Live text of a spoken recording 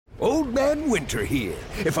Old Man Winter here.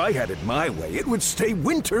 If I had it my way, it would stay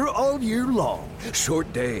winter all year long.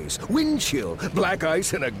 Short days, wind chill, black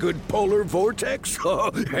ice, and a good polar vortex.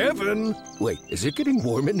 Oh, heaven! Wait, is it getting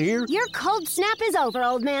warm in here? Your cold snap is over,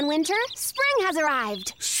 Old Man Winter. Spring has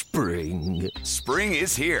arrived. Spring. Spring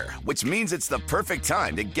is here, which means it's the perfect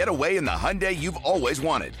time to get away in the Hyundai you've always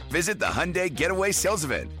wanted. Visit the Hyundai Getaway Sales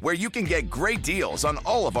Event, where you can get great deals on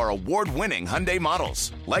all of our award-winning Hyundai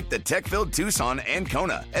models, like the tech-filled Tucson and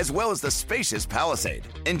Kona, as well as the spacious Palisade.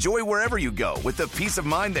 Enjoy wherever you go with the peace of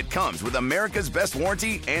mind that comes with America's best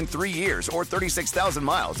warranty and 3 years or 36,000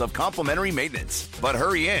 miles of complimentary maintenance. But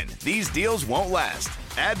hurry in, these deals won't last.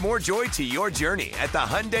 Add more joy to your journey at the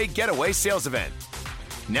Hyundai Getaway Sales Event.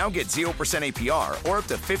 Now get 0% APR or up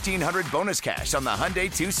to $1,500 bonus cash on the Hyundai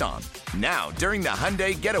Tucson. Now, during the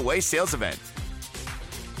Hyundai Getaway Sales Event.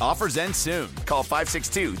 Offers end soon. Call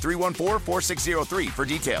 562-314-4603 for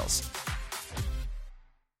details.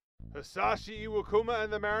 Hisashi Iwakuma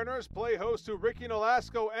and the Mariners play host to Ricky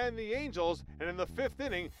Nolasco and the Angels, and in the 5th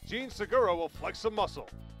inning, Gene Segura will flex some muscle.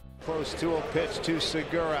 Close to a pitch to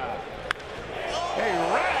Segura. He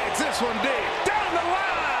rides this one deep, down the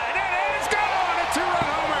line, and it's gone! A 2-run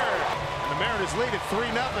homer! The Mariners lead at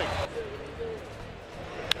 3-0.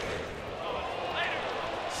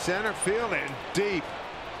 Center field and deep.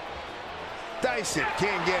 Dyson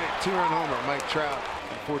can't get it. 2-run homer. Mike Trout,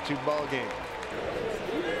 4-2 ball game.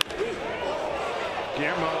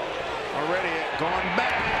 Guillermo already going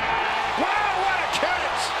back. Wow, what a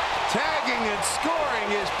catch! Tagging and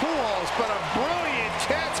scoring is Pujols, but a brilliant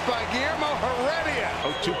catch by Guillermo Heredia.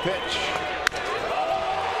 0-2 pitch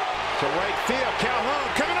to right field. Calhoun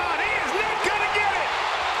coming on. He is not going to get it.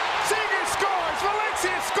 Seager scores.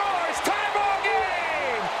 Valencia scores. Tie ball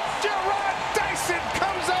game. Gerard Dyson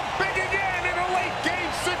comes up big again in a late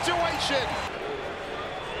game situation.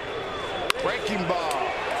 Breaking ball.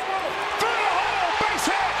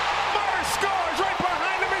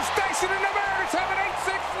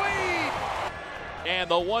 And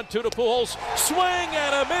the 1-2 to Pujols. Swing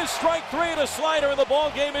and a miss. Strike 3 and a slider, and the ball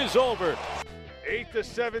game is over.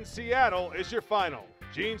 8-7 Seattle is your final.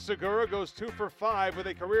 Gene Segura goes 2 for 5 with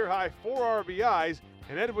a career-high 4 RBIs,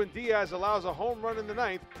 and Edwin Diaz allows a home run in the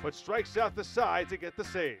 9th, but strikes out the side to get the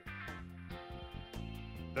save.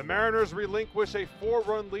 The Mariners relinquish a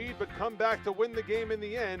 4-run lead, but come back to win the game in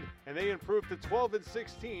the end, and they improve to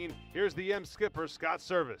 12-16. Here's the M skipper, Scott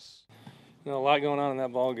Service. A lot going on in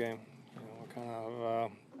that ball game. Kind of a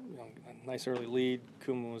nice early lead.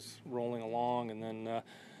 Kuma was rolling along, and then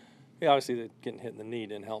obviously getting hit in the knee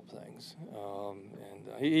didn't help things.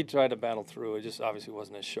 He tried to battle through. It just obviously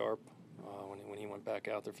wasn't as sharp when he went back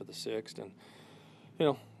out there for the 6th. And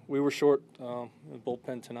we were short in the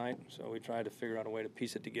bullpen tonight, so we tried to figure out a way to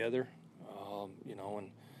piece it together.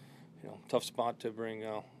 Tough spot to bring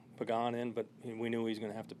Pagan in, but we knew he was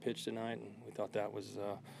going to have to pitch tonight, and we thought that was.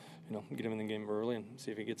 Get him in the game early and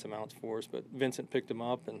see if he gets some outs for us. But Vincent picked him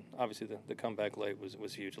up, and obviously the comeback late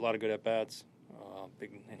was huge. A lot of good at-bats,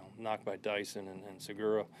 big knock by Dyson and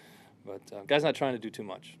Segura. But guys not trying to do too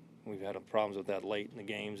much. We've had problems with that late in the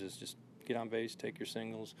games is just get on base, take your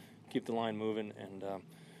singles, keep the line moving, and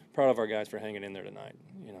proud of our guys for hanging in there tonight.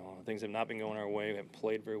 Things have not been going our way. We haven't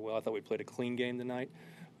played very well. I thought we played a clean game tonight,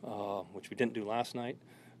 which we didn't do last night.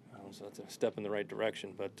 So that's a step in the right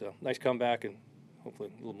direction. But nice comeback, and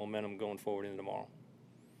hopefully a little momentum going forward into tomorrow.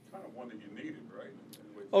 Kind of one that you needed, right?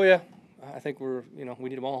 Oh, yeah. I think we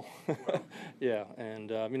need them all. Yeah,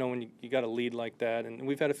 and, when you got a lead like that, and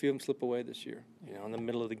we've had a few of them slip away this year. In the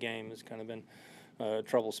middle of the game has kind of been a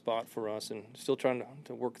trouble spot for us, and still trying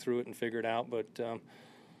to work through it and figure it out. But,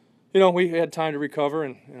 we had time to recover,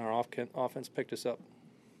 and our offense picked us up.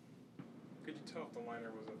 Could you tell if the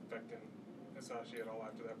liner was affecting Hisashi at all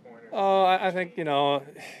after that point? I think, I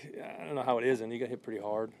don't know how it isn't. He got hit pretty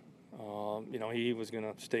hard. He was going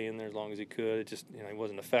to stay in there as long as he could. It just, he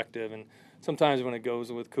wasn't effective. And sometimes when it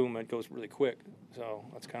goes with Kuma, it goes really quick. So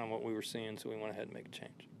that's kind of what we were seeing, so we went ahead and make a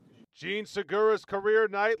change. Gene Segura's career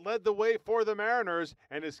night led the way for the Mariners,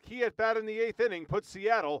 and his key at bat in the 8th inning put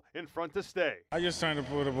Seattle in front to stay. I just trying to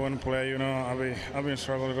put the ball in play, I've been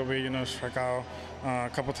struggling a little bit, strike out a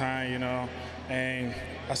couple times, and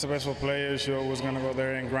as the baseball players, you're always going to go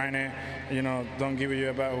there and grind it, don't give you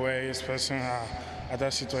a bad way, especially at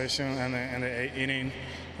that situation and the 8th inning.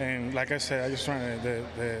 And like I said, I just trying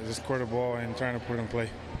to score the ball and trying to put it in play.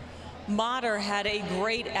 Motter had a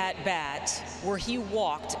great at-bat where he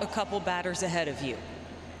walked a couple batters ahead of you.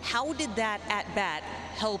 How did that at-bat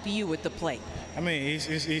help you at the plate? I mean,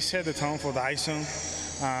 he set the tone for Dyson.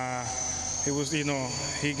 He was,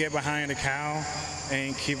 he get behind the cow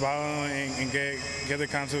and keep out and get the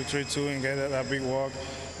count to 3-2 and get that big walk.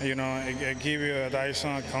 you know, it gives you that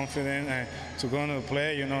some confidence to go into the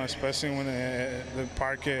play, you know, especially when the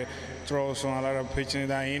Parker throws on a lot of pitching in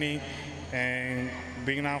that inning, and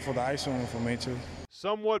being out for the ISO for me too.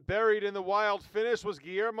 Somewhat buried in the wild finish was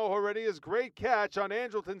Guillermo Heredia's great catch on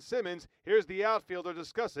Andrelton Simmons. Here's the outfielder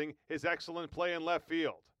discussing his excellent play in left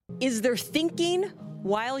field. Is there thinking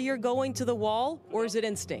while you're going to the wall, or is it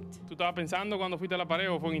instinct? ¿Tú estabas pensando cuando fuiste a la pared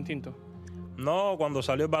o fue un instinto? No, cuando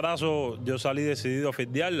salió el batazo yo salí decidido a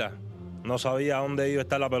fildearla. No sabía dónde iba a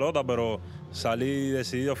estar la pelota, pero salí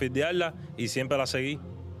decidido a fildearla y siempre la seguí.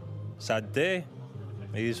 Salté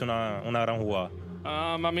y hice una gran jugada.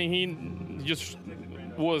 I mean, he just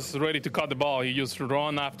was ready to cut the ball. He just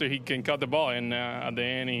run after he can cut the ball, and at the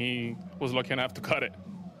end he was lucky enough to cut it.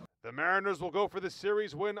 The Mariners will go for the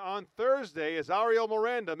series win on Thursday as Ariel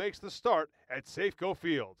Miranda makes the start at Safeco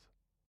Field.